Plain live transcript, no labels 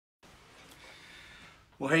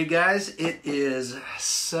Well, hey guys, it is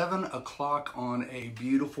 7 o'clock on a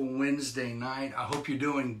beautiful Wednesday night. I hope you're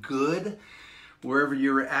doing good wherever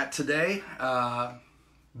you're at today.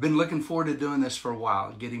 Been looking forward to doing this for a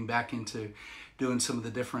while, getting back into doing some of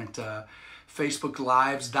the different Facebook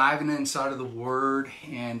Lives, diving inside of the Word.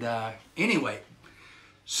 And anyway,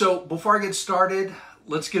 so before I get started,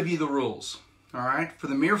 let's give you the rules, all right? For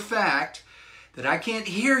the mere fact that I can't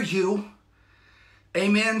hear you,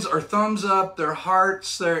 amens or thumbs up, their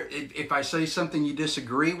hearts, if I say something you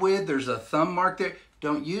disagree with, there's a thumb mark there.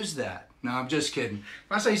 Don't use that. No, I'm just kidding. If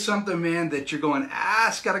I say something, man, that you're going,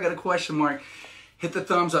 Scott, I got a question mark, hit the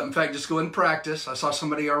thumbs up. In fact, just go ahead and practice. I saw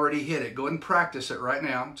somebody already hit it. Go ahead and practice it right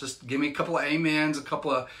now. Just give me a couple of amens, a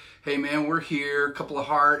couple of, hey, man, we're here, a couple of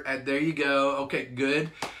heart. There you go. Okay,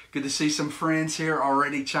 good. Good to see some friends here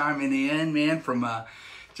already chiming in, man, from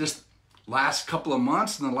just last couple of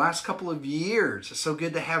months and the last couple of years. It's so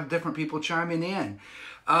good to have different people chiming in.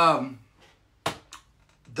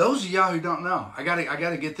 Those of y'all who don't know, I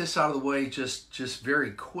gotta get this out of the way just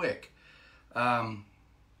very quick.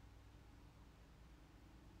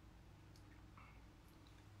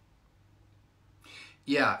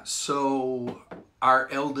 Yeah, so our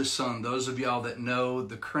eldest son, those of y'all that know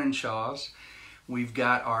the Crenshaws, we've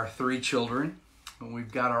got our 3 children.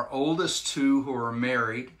 We've got our oldest 2 who are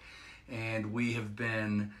married. And we have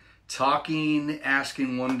been talking,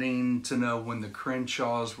 asking, wanting to know when the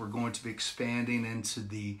Crenshaws were going to be expanding into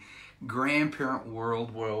the grandparent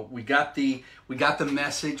world. Well, we got the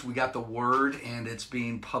message, we got the word, and it's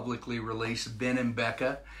being publicly released. Ben and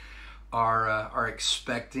Becca are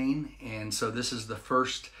expecting, and so this is the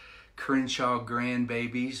first Crenshaw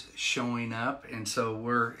grandbabies showing up, and so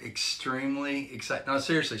we're extremely excited. No,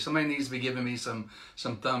 seriously, somebody needs to be giving me some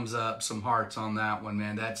thumbs up, some hearts on that one,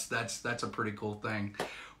 man. That's a pretty cool thing.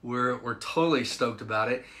 We're totally stoked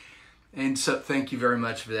about it, and so thank you very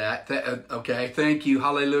much for that. Okay, thank you,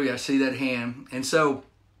 hallelujah. I see that hand, and so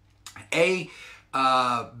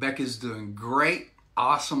Becca's doing great,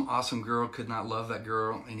 awesome girl. Could not love that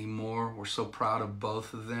girl anymore. We're so proud of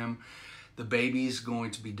both of them. The baby's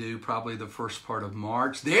going to be due probably the first part of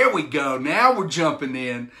March. There we go. Now we're jumping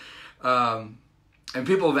in. And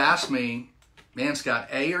people have asked me, man, Scott,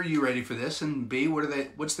 A, are you ready for this? And B,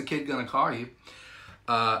 what's the kid going to call you?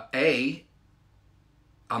 A,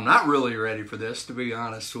 I'm not really ready for this, to be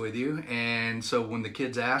honest with you. And so when the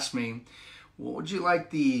kids ask me, what would you like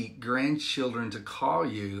the grandchildren to call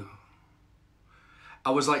you?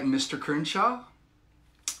 I was like, Mr. Crenshaw.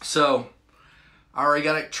 So I already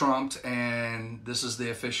got it trumped, and this is the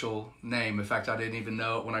official name. In fact, I didn't even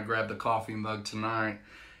know it when I grabbed the coffee mug tonight.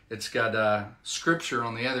 It's got scripture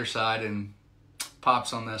on the other side and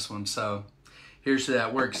pops on this one. So here's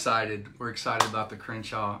that. We're excited. We're excited about the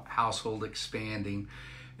Crenshaw household expanding.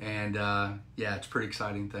 And yeah, it's a pretty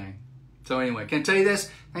exciting thing. So anyway, can I tell you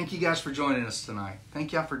this? Thank you guys for joining us tonight.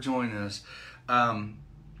 Thank y'all for joining us.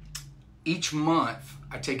 Each month,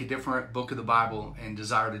 I take a different book of the Bible and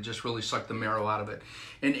desire to just really suck the marrow out of it.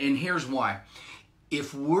 And here's why.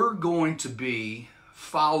 If we're going to be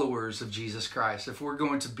followers of Jesus Christ, if we're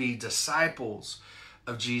going to be disciples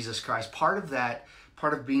of Jesus Christ, part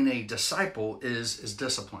of being a disciple is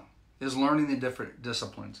discipline, is learning the different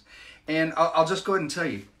disciplines. And I'll just go ahead and tell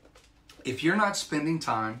you, if you're not spending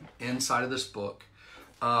time inside of this book,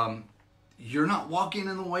 you're not walking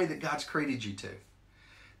in the way that God's created you to.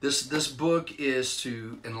 This book is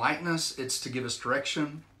to enlighten us. It's to give us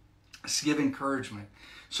direction. It's to give encouragement.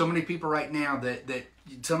 So many people right now that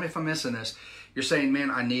tell me if I'm missing this. You're saying, man,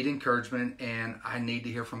 I need encouragement and I need to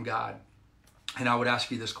hear from God. And I would ask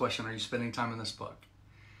you this question. Are you spending time in this book?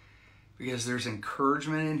 Because there's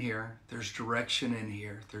encouragement in here. There's direction in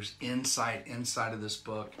here. There's insight inside of this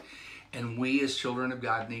book. And we as children of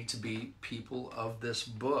God need to be people of this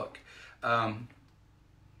book.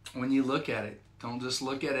 When you look at it, don't just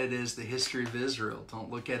look at it as the history of Israel. Don't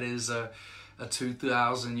look at it as a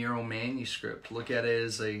 2,000-year-old manuscript. Look at it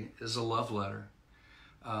as a love letter.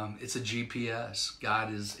 It's a GPS.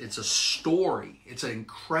 It's a story. It's an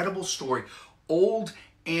incredible story, old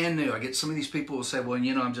and new. I get some of these people who say, well,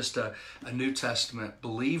 you know, I'm just a New Testament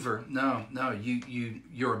believer. No,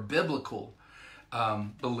 you're a biblical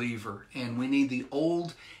believer, and we need the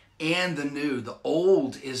old and the new. The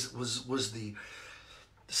old was the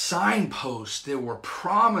signposts. There were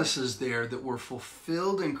promises there that were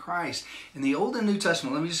fulfilled in Christ. In the Old and New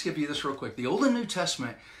Testament, let me just give you this real quick. The Old and New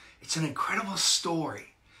Testament, it's an incredible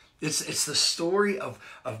story. It's the story of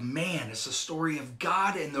man. It's the story of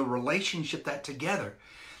God and the relationship that together.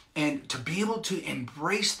 And to be able to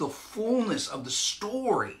embrace the fullness of the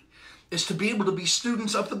story is to be able to be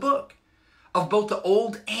students of the book, of both the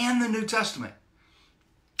Old and the New Testament.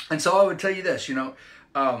 And so I would tell you this, you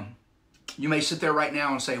may sit there right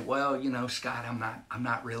now and say, well, Scott, I'm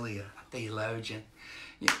not really a theologian.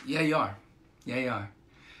 Yeah, you are. Yeah, you are.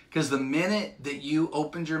 Because the minute that you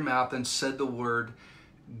opened your mouth and said the word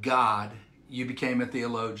God, you became a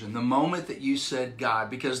theologian. The moment that you said God,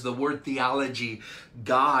 because the word theology,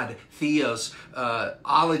 God, theos,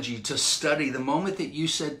 ology, to study, the moment you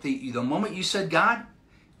said God,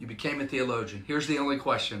 you became a theologian. Here's the only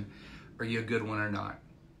question: are you a good one or not?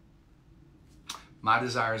 My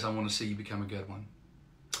desire is I want to see you become a good one.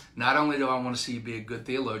 Not only do I want to see you be a good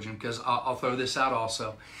theologian, because I'll throw this out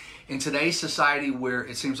also. In today's society where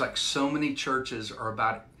it seems like so many churches are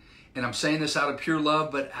about, and I'm saying this out of pure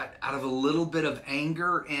love, but out of a little bit of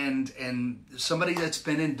anger and somebody that's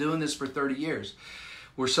been in doing this for 30 years,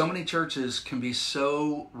 where so many churches can be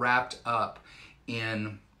so wrapped up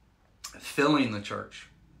in filling the church.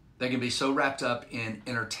 They can be so wrapped up in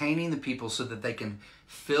entertaining the people so that they can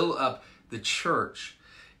fill up the church.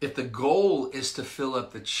 If the goal is to fill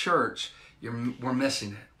up the church, we're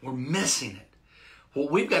missing it. We're missing it. What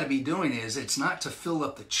we've got to be doing is, it's not to fill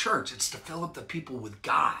up the church, it's to fill up the people with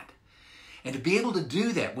God. And to be able to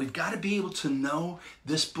do that, we've got to be able to know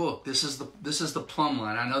this book. This is the plumb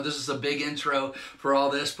line. I know this is a big intro for all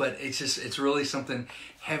this, but it's really something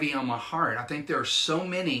heavy on my heart. I think there are so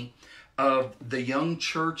many of the young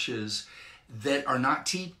churches that are not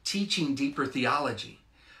teaching deeper theology.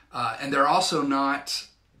 And they're also not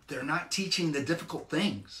teaching the difficult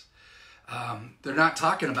things. They're not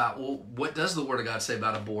talking about, well, what does the Word of God say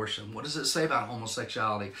about abortion? What does it say about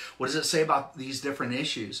homosexuality? What does it say about these different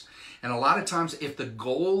issues? And a lot of times, if the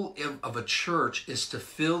goal of a church is to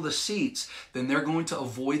fill the seats, then they're going to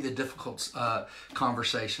avoid the difficult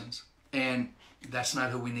conversations. And that's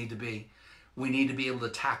not who we need to be. We need to be able to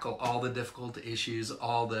tackle all the difficult issues,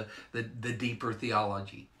 all the deeper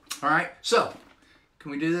theology. All right, so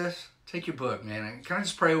can we do this? Take your book, man. Can I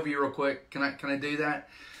just pray over you real quick? Can I do that?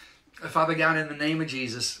 Father God, in the name of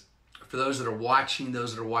Jesus, for those that are watching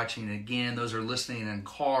again, those that are listening in a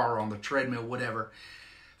car or on the treadmill, whatever,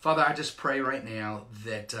 Father, I just pray right now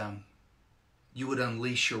that you would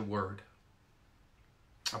unleash your word.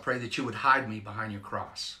 I pray that you would hide me behind your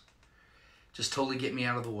cross. Just totally get me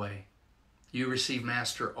out of the way. You receive,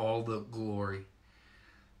 Master, all the glory.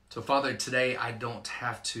 So, Father, today I don't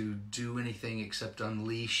have to do anything except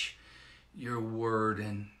unleash your word.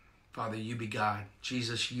 And, Father, you be God.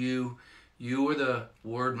 Jesus, you are the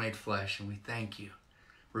Word made flesh, and we thank you.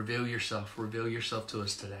 Reveal yourself to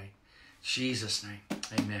us today. In Jesus' name,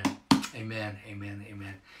 amen. Amen, amen,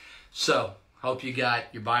 amen. So, hope you got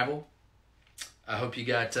your Bible. I hope you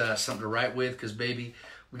got something to write with, because, baby,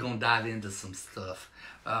 we're going to dive into some stuff.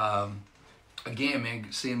 Again, man,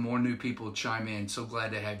 seeing more new people chime in. So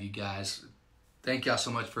glad to have you guys. Thank y'all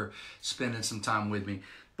so much for spending some time with me.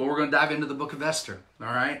 But we're going to dive into the book of Esther. All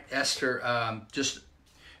right? Esther, just a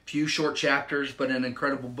few short chapters, but an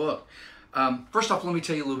incredible book. First off, let me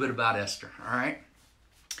tell you a little bit about Esther. All right?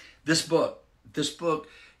 This book,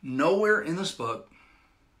 nowhere in this book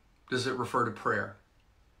does it refer to prayer.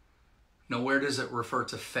 Nowhere does it refer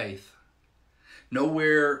to faith.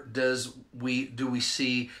 Nowhere do we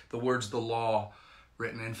see the words the law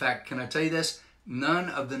written. In fact, can I tell you this? None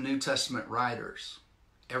of the New Testament writers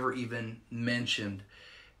ever even mentioned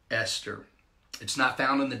Esther. It's not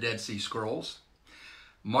found in the Dead Sea Scrolls.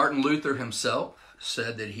 Martin Luther himself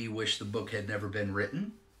said that he wished the book had never been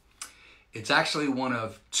written. It's actually one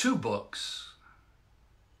of two books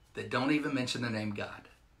that don't even mention the name God.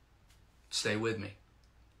 Stay with me.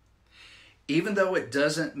 Even though it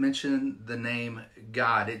doesn't mention the name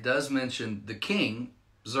God, it does mention the king,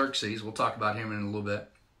 Xerxes, we'll talk about him in a little bit,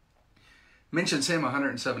 mentions him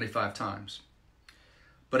 175 times.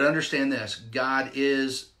 But understand this, God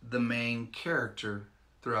is the main character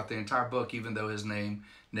throughout the entire book, even though his name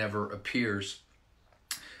never appears.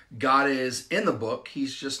 God is in the book,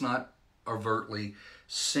 he's just not overtly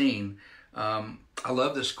seen. I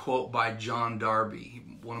love this quote by John Darby,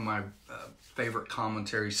 one of my favorite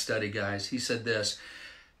commentary study guys. He said this,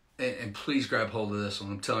 and please grab hold of this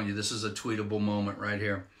one. I'm telling you, this is a tweetable moment right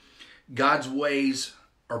here. God's ways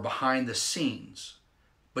are behind the scenes,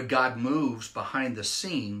 but God moves behind the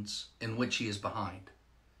scenes in which he is behind.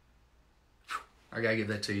 I got to give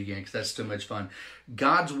that to you again because that's too much fun.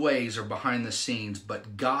 God's ways are behind the scenes,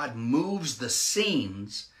 but God moves the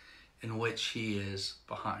scenes in which he is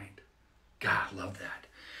behind. God, love that.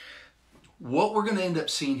 What we're going to end up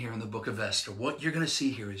seeing here in the book of Esther, what you're going to see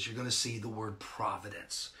here is you're going to see the word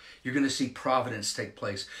providence. You're going to see providence take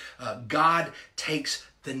place. God takes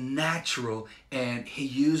the natural and he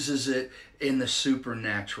uses it in the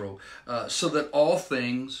supernatural so that all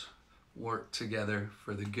things work together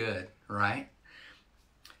for the good, right?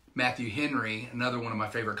 Matthew Henry, another one of my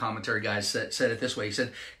favorite commentary guys, said it this way. He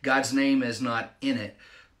said, God's name is not in it,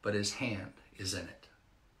 but his hand is in it.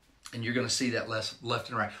 And you're going to see that left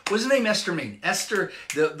and right. What does the name Esther mean? Esther,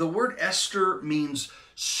 the word Esther means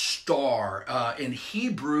star. In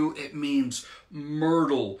Hebrew, it means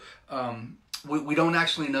myrtle. We don't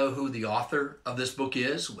actually know who the author of this book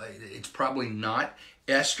is. It's probably not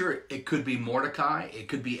Esther. It could be Mordecai. It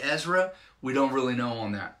could be Ezra. We don't really know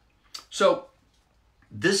on that. So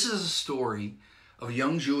this is a story of a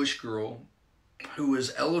young Jewish girl who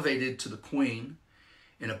is elevated to the queen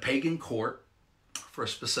in a pagan court for a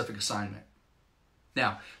specific assignment.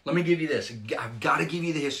 Now, let me give you this. I've got to give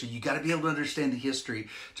you the history. You've got to be able to understand the history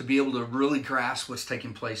to be able to really grasp what's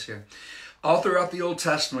taking place here. All throughout the Old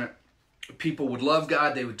Testament, people would love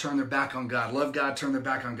God. They would turn their back on God. Love God, turn their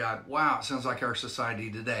back on God. Wow, it sounds like our society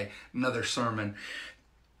today. Another sermon.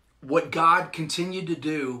 What God continued to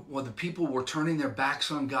do while the people were turning their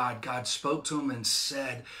backs on God, God spoke to them and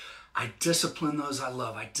said, I discipline those I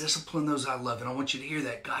love. I discipline those I love. And I want you to hear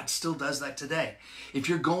that. God still does that today. If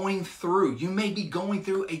you're going through, you may be going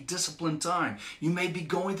through a disciplined time. You may be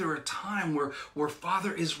going through a time where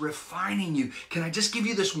Father is refining you. Can I just give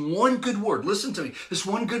you this one good word? Listen to me. This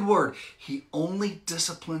one good word. He only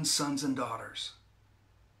disciplines sons and daughters.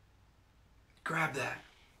 Grab that.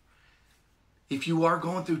 If you are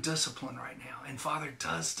going through discipline right now, and Father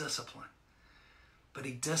does discipline, but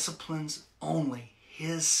he disciplines only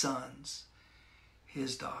his sons,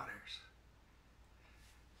 his daughters.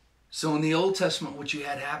 So in the Old Testament, what you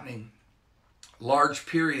had happening, large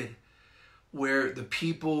period where the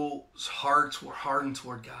people's hearts were hardened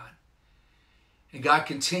toward God. And God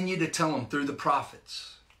continued to tell them through the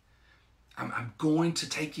prophets, I'm going to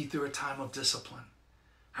take you through a time of discipline.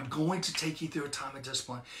 I'm going to take you through a time of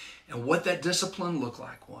discipline. And what that discipline looked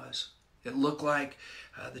like was, it looked like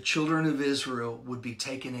the children of Israel would be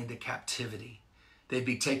taken into captivity. They'd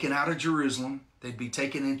be taken out of Jerusalem. They'd be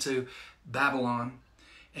taken into Babylon.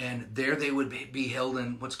 And there they would be held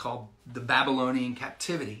in what's called the Babylonian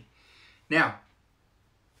captivity. Now,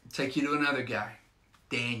 take you to another guy,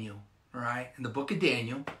 Daniel, all right? In the book of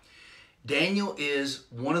Daniel, Daniel is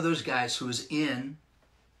one of those guys who is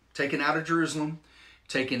taken out of Jerusalem,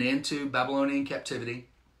 taken into Babylonian captivity.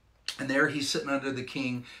 And there he's sitting under the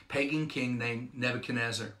pagan king named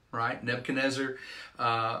Nebuchadnezzar, right? Nebuchadnezzar,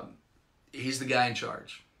 he's the guy in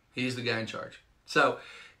charge. He's the guy in charge. So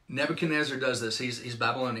Nebuchadnezzar does this. He's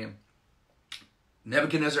Babylonian.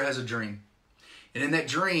 Nebuchadnezzar has a dream. And in that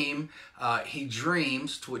dream, he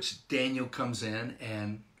dreams, to which Daniel comes in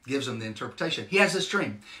and gives him the interpretation. He has this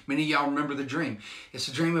dream. Many of y'all remember the dream. It's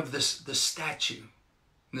a dream of the statue.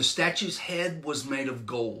 And the statue's head was made of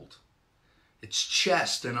gold. Its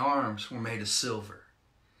chest and arms were made of silver.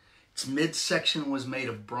 Its midsection was made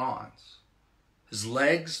of bronze. His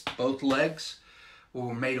legs, both legs,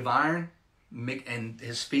 were made of iron, and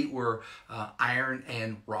his feet were iron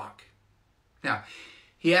and rock. Now,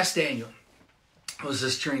 he asked Daniel, what does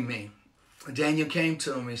this dream mean? Daniel came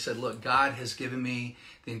to him and he said, look, God has given me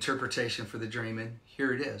the interpretation for the dream, and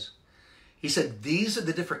here it is. He said, these are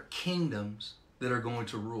the different kingdoms that are going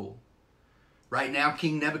to rule. Right now,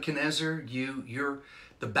 King Nebuchadnezzar, you're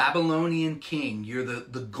the Babylonian king. You're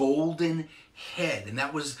the golden head, and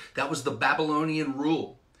that was the Babylonian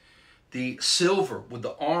rule. The silver with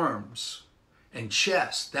the arms and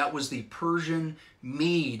chest, that was the Persian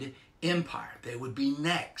Mede Empire. They would be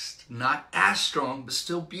next. Not as strong, but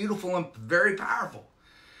still beautiful and very powerful.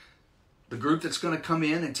 The group that's going to come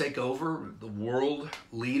in and take over the world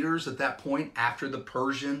leaders at that point after the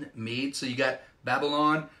Persian Medes. So you got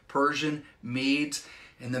Babylon, Persian, Medes,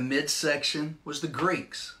 and the midsection was the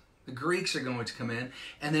Greeks. The Greeks are going to come in.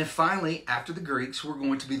 And then finally, after the Greeks, were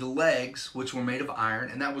going to be the legs, which were made of iron,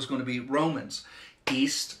 and that was going to be Romans,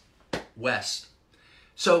 east, west.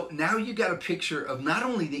 So now you got a picture of not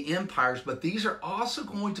only the empires, but these are also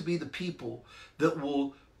going to be the people that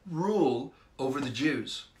will rule over the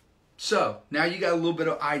Jews. So now you got a little bit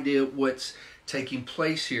of idea of what's taking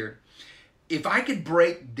place here. If I could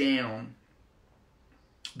break down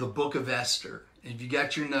the book of Esther, if you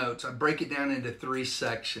got your notes, I break it down into 3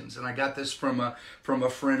 sections. And I got this from a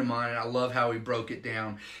friend of mine, and I love how he broke it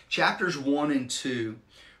down. Chapters 1 and 2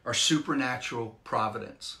 are supernatural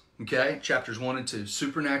providence. Okay? Chapters 1 and 2,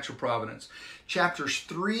 supernatural providence. Chapters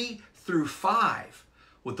 3 through 5,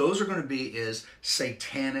 what those are going to be is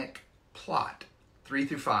satanic plot. 3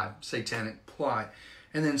 through 5, satanic plot.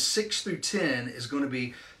 And then 6 through 10 is going to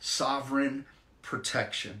be sovereign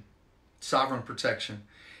protection. Sovereign protection.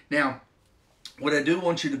 Now, what I do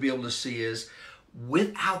want you to be able to see is,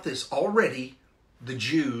 without this, already the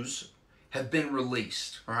Jews have been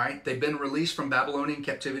released, all right? They've been released from Babylonian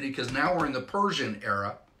captivity because now we're in the Persian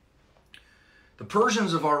era. The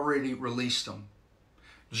Persians have already released them.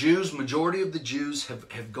 Jews, majority of the Jews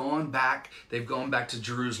have gone back. They've gone back to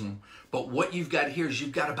Jerusalem. But what you've got here is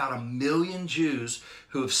you've got about 1 million Jews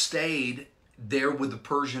who have stayed there with the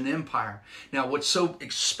Persian Empire. Now, what's so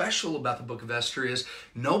special about the book of Esther is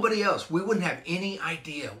nobody else, we wouldn't have any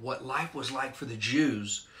idea what life was like for the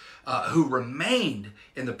Jews who remained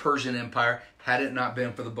in the Persian Empire had it not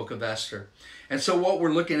been for the book of Esther. And so what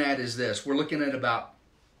we're looking at is this. We're looking at about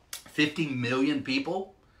 50 million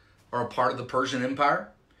people are a part of the Persian Empire.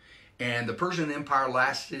 And the Persian Empire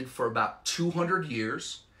lasted for about 200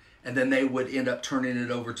 years. And then they would end up turning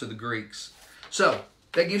it over to the Greeks. So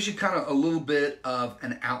that gives you kind of a little bit of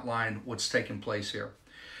an outline what's taking place here.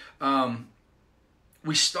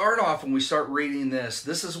 We start off and we start reading this.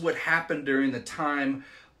 This is what happened during the time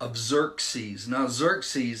of Xerxes. Now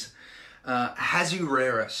Xerxes,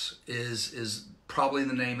 Ahasuerus is probably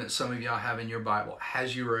the name that some of y'all have in your Bible.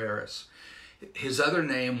 Ahasuerus. His other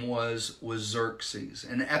name was Xerxes.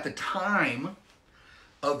 And at the time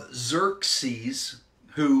of Xerxes,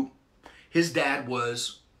 who his dad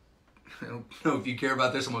was, I don't know if you care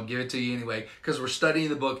about this, I'm going to give it to you anyway, because we're studying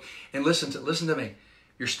the book. And listen to me.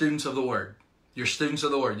 You're students of the Word. You're students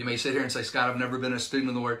of the Word. You may sit here and say, Scott, I've never been a student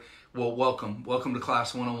of the Word. Well, welcome. Welcome to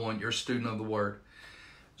Class 101. You're a student of the Word.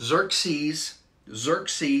 Xerxes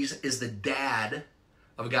is the dad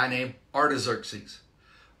of a guy named Artaxerxes.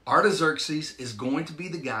 Artaxerxes is going to be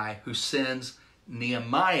the guy who sends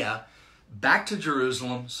Nehemiah back to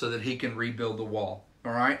Jerusalem so that he can rebuild the wall.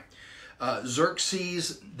 All right?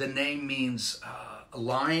 Xerxes, the name means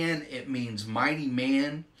lion. It means mighty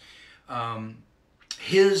man.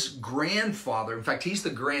 His grandfather, in fact, he's the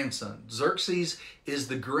grandson. Xerxes is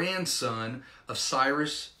the grandson of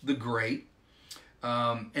Cyrus the Great.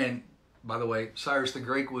 And by the way, Cyrus the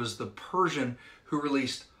Great was the Persian who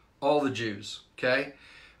released all the Jews. Okay?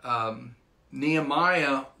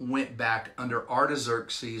 Nehemiah went back under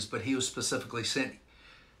Artaxerxes, but he was specifically sent.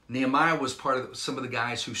 Nehemiah was part of some of the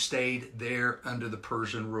guys who stayed there under the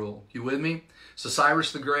Persian rule. You with me? So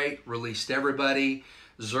Cyrus the Great released everybody.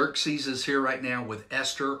 Xerxes is here right now with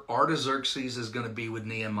Esther. Artaxerxes is going to be with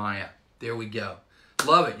Nehemiah. There we go.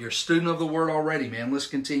 Love it. You're a student of the Word already, man. Let's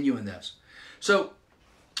continue in this. So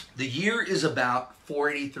the year is about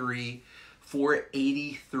 483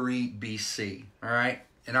 BC. All right?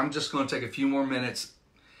 And I'm just going to take a few more minutes.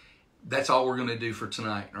 That's all we're going to do for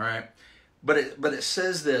tonight, all right? But it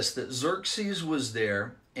says this, that Xerxes was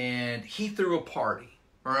there, and he threw a party,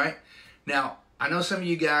 all right? Now, I know some of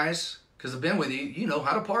you guys, because I've been with you, you know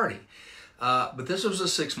how to party. But this was a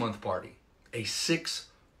 6-month party, a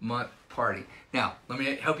 6-month party. Now, let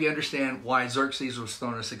me help you understand why Xerxes was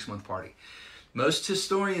throwing a 6-month party. Most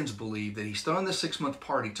historians believe that he's throwing the 6-month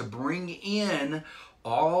party to bring in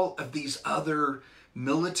all of these other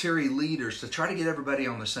military leaders to try to get everybody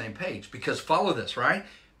on the same page. Because follow this, right?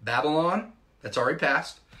 Babylon, that's already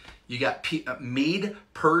passed. You got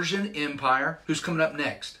Mede-Persian Empire. Who's coming up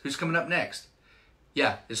next? Who's coming up next?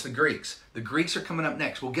 Yeah, it's the Greeks. The Greeks are coming up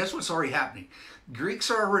next. Well, guess what's already happening? Greeks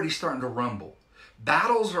are already starting to rumble.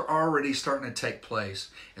 Battles are already starting to take place.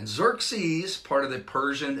 And Xerxes, part of the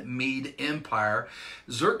Persian Mede Empire,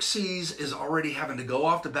 Xerxes is already having to go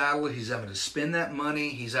off to battle. He's having to spend that money.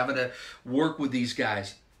 He's having to work with these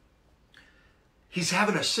guys. He's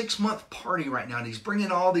having a 6-month party right now, and he's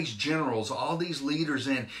bringing all these generals, all these leaders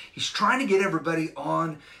in. He's trying to get everybody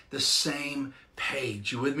on the same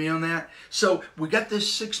page. You with me on that? So we got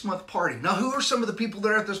this 6-month party. Now, who are some of the people that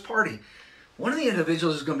are at this party? One of the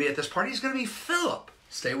individuals who's going to be at this party is going to be Philip.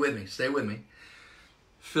 Stay with me. Stay with me.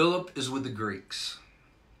 Philip is with the Greeks.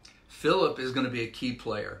 Philip is going to be a key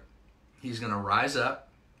player. He's going to rise up,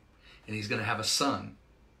 and he's going to have a son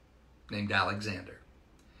named Alexander.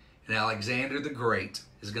 And Alexander the Great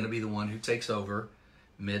is going to be the one who takes over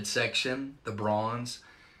midsection, the Bronze,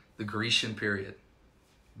 the Grecian period.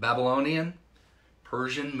 Babylonian,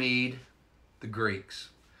 Persian, Mede, the Greeks.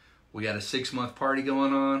 We got a 6-month party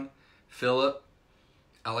going on. Philip,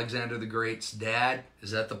 Alexander the Great's dad,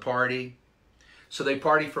 is at the party. So they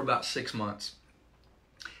party for about 6 months.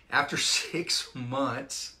 After 6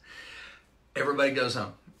 months, everybody goes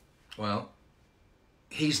home. Well,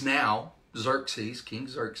 he's now, Xerxes, King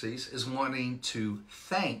Xerxes, is wanting to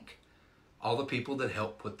thank all the people that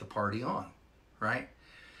helped put the party on, right?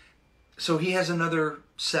 So he has another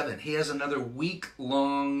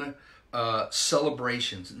week-long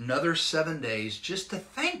celebrations, another 7 days just to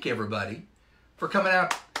thank everybody for coming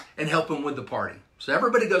out and helping with the party. So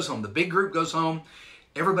everybody goes home. The big group goes home.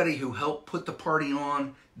 Everybody who helped put the party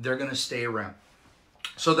on, they're going to stay around.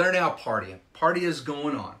 So they're now partying. Party is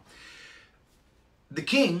going on. The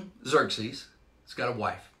king, Xerxes, has got a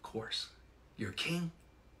wife, of course. You're a king,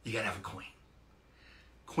 you got to have a queen.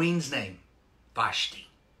 Queen's name, Vashti.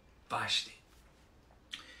 Vashti.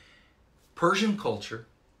 Persian culture,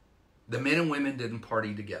 the men and women didn't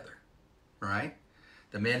party together, right?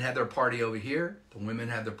 The men had their party over here. The women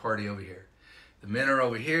had their party over here. The men are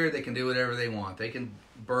over here. They can do whatever they want. They can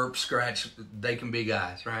burp, scratch. They can be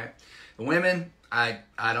guys, right? The women, I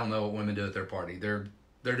don't know what women do at their party. They're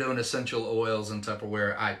doing essential oils and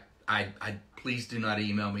Tupperware. I please do not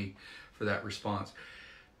email me for that response.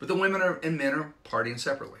 But the women and men are partying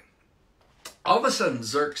separately. All of a sudden,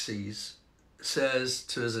 Xerxes says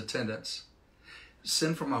to his attendants,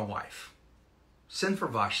 send for my wife. Send for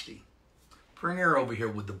Vashti. Bring her over here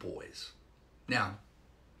with the boys. Now,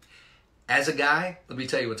 as a guy, let me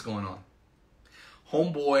tell you what's going on.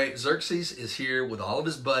 Homeboy, Xerxes is here with all of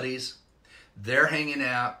his buddies. They're hanging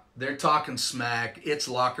out. They're talking smack. It's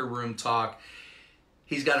locker room talk.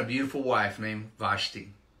 He's got a beautiful wife named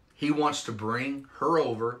Vashti. He wants to bring her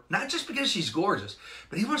over, not just because she's gorgeous,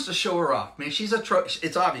 but he wants to show her off. I mean,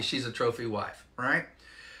 it's obvious she's a trophy wife, right?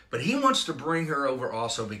 But he wants to bring her over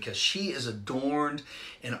also because she is adorned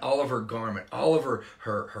in all of her garment, all of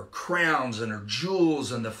her crowns and her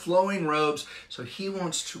jewels and the flowing robes. So he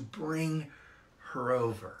wants to bring her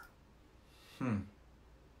over.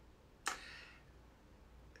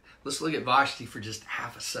 Let's look at Vashti for just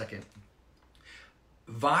half a second.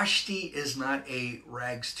 Vashti is not a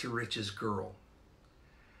rags to riches girl.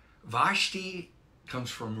 Vashti comes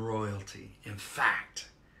from royalty. In fact,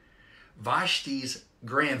 Vashti's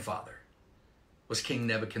grandfather was King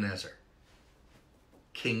Nebuchadnezzar.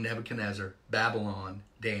 King Nebuchadnezzar, Babylon,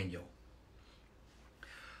 Daniel.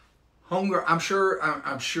 Homegirl,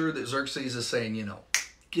 I'm sure that Xerxes is saying, you know,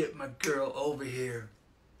 get my girl over here.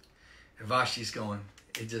 And Vashti's going,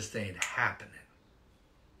 it just ain't happening.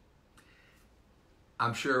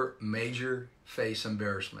 I'm sure major face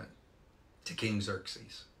embarrassment to King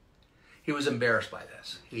Xerxes. He was embarrassed by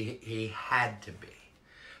this. He had to be.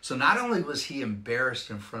 So not only was he embarrassed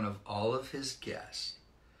in front of all of his guests,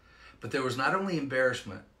 but there was not only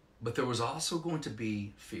embarrassment, but there was also going to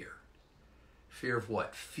be fear. Fear of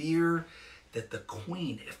what? Fear that the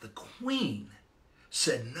queen, if the queen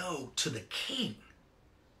said no to the king,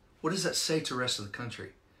 what does that say to the rest of the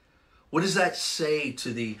country? What does that say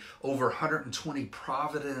to the over 120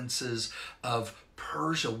 provinces of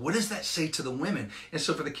Persia? What does that say to the women? And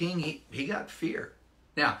so for the king, he got fear.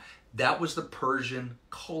 Now, that was the Persian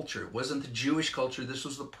culture. It wasn't the Jewish culture. This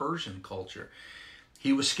was the Persian culture.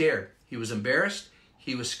 He was scared. He was embarrassed.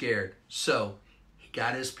 He was scared. So he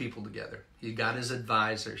got his people together. He got his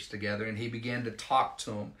advisors together, and he began to talk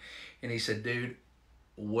to them. And he said, dude,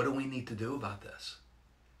 what do we need to do about this?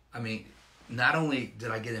 I mean, not only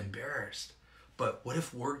did I get embarrassed, but what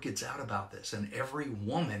if word gets out about this and every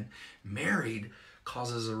woman married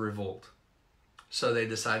causes a revolt? So they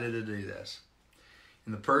decided to do this.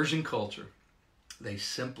 In the Persian culture, they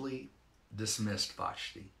simply dismissed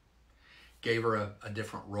Vashti, gave her a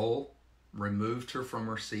different role, removed her from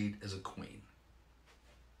her seat as a queen.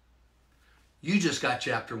 You just got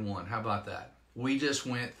chapter 1. How about that? We just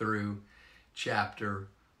went through chapter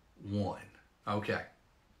 1. Okay.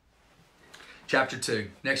 Chapter 2.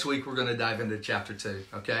 Next week, we're going to dive into chapter 2,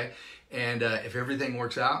 okay? And if everything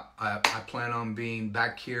works out, I plan on being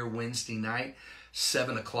back here Wednesday night,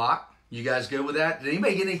 7 o'clock. You guys good with that? Did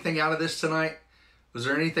anybody get anything out of this tonight? Was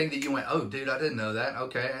there anything that you went, oh, dude, I didn't know that.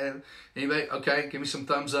 Okay. Anybody? Okay, give me some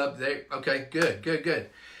thumbs up. There. Okay, good.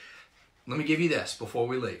 Let me give you this before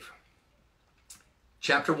we leave.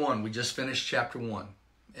 Chapter 1, we just finished chapter 1.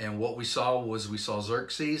 And what we saw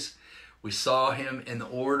Xerxes. We saw him in the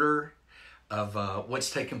order of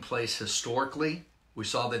what's taken place historically. We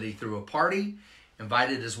saw that he threw a party,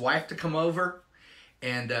 invited his wife to come over.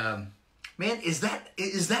 And man, is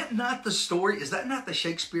that not the story? Is that not the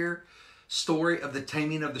Shakespeare story of the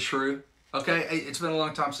taming of the shrew? Okay, it's been a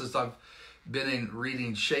long time since I've been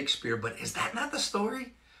reading Shakespeare, but is that not the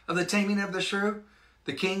story of the taming of the shrew?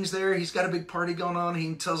 The king's there, he's got a big party going on,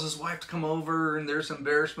 he tells his wife to come over, and there's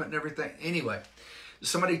embarrassment and everything. Anyway,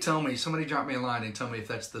 somebody drop me a line and tell me if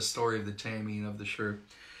that's the story of the taming of the shrew.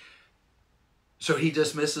 So he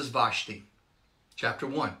dismisses Vashti. Chapter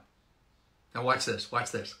 1. Now watch this.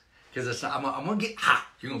 Because it's not, I'm going to get hot.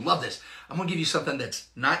 You're going to love this. I'm going to give you something that's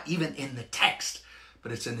not even in the text,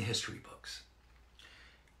 but it's in the history books.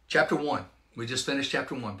 Chapter 1. We just finished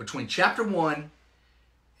chapter 1. Between chapter 1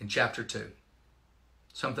 and chapter 2,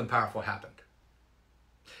 something powerful happened.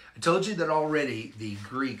 I told you that already the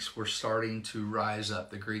Greeks were starting to rise up.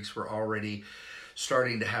 The Greeks were already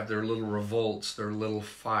starting to have their little revolts, their little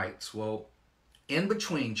fights. Well, in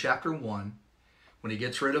between chapter 1,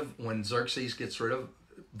 when Xerxes gets rid of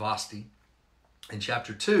Vashti, and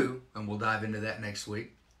chapter 2, and we'll dive into that next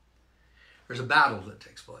week, there's a battle that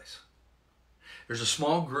takes place. There's a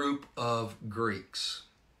small group of Greeks,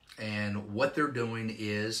 and what they're doing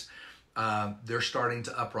is they're starting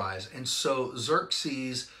to uprise. And so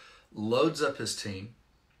Xerxes loads up his team,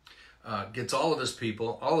 gets all of his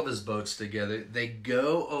people, all of his boats together. They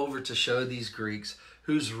go over to show these Greeks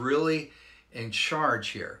who's really in charge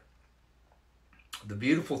here. The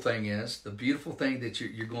beautiful thing that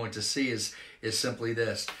you're going to see is simply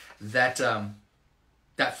this, that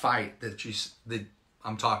fight that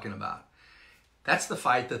I'm talking about. That's the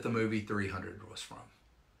fight that the movie 300 was from.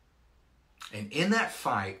 And in that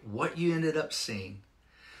fight, what you ended up seeing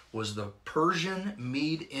was the Persian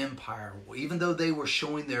Mede Empire, even though they were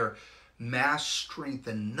showing their mass strength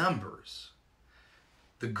in numbers,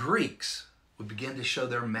 the Greeks would begin to show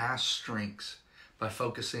their mass strengths by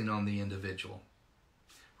focusing on the individual.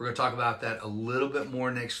 We're going to talk about that a little bit more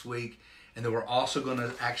next week. And then we're also going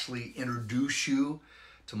to actually introduce you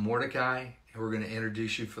to Mordecai. And we're going to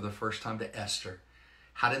introduce you for the first time to Esther.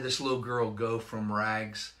 How did this little girl go from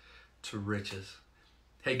rags to riches?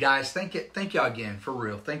 Hey guys, thank y'all again, for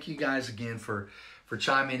real. Thank you guys again for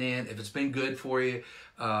chiming in. If it's been good for you,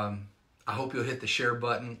 I hope you'll hit the share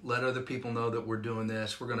button. Let other people know that we're doing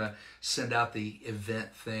this. We're going to send out the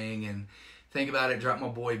event thing, and think about it. Drop my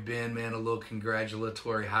boy Ben, man, a little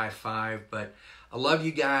congratulatory high five. But I love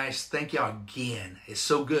you guys. Thank y'all again. It's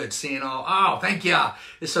so good seeing all. Oh, thank y'all.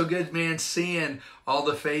 It's so good, man, seeing all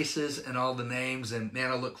the faces and all the names. And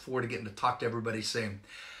man, I look forward to getting to talk to everybody soon.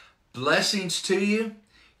 Blessings to you.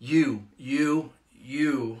 You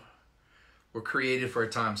were created for a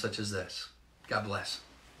time such as this. God bless.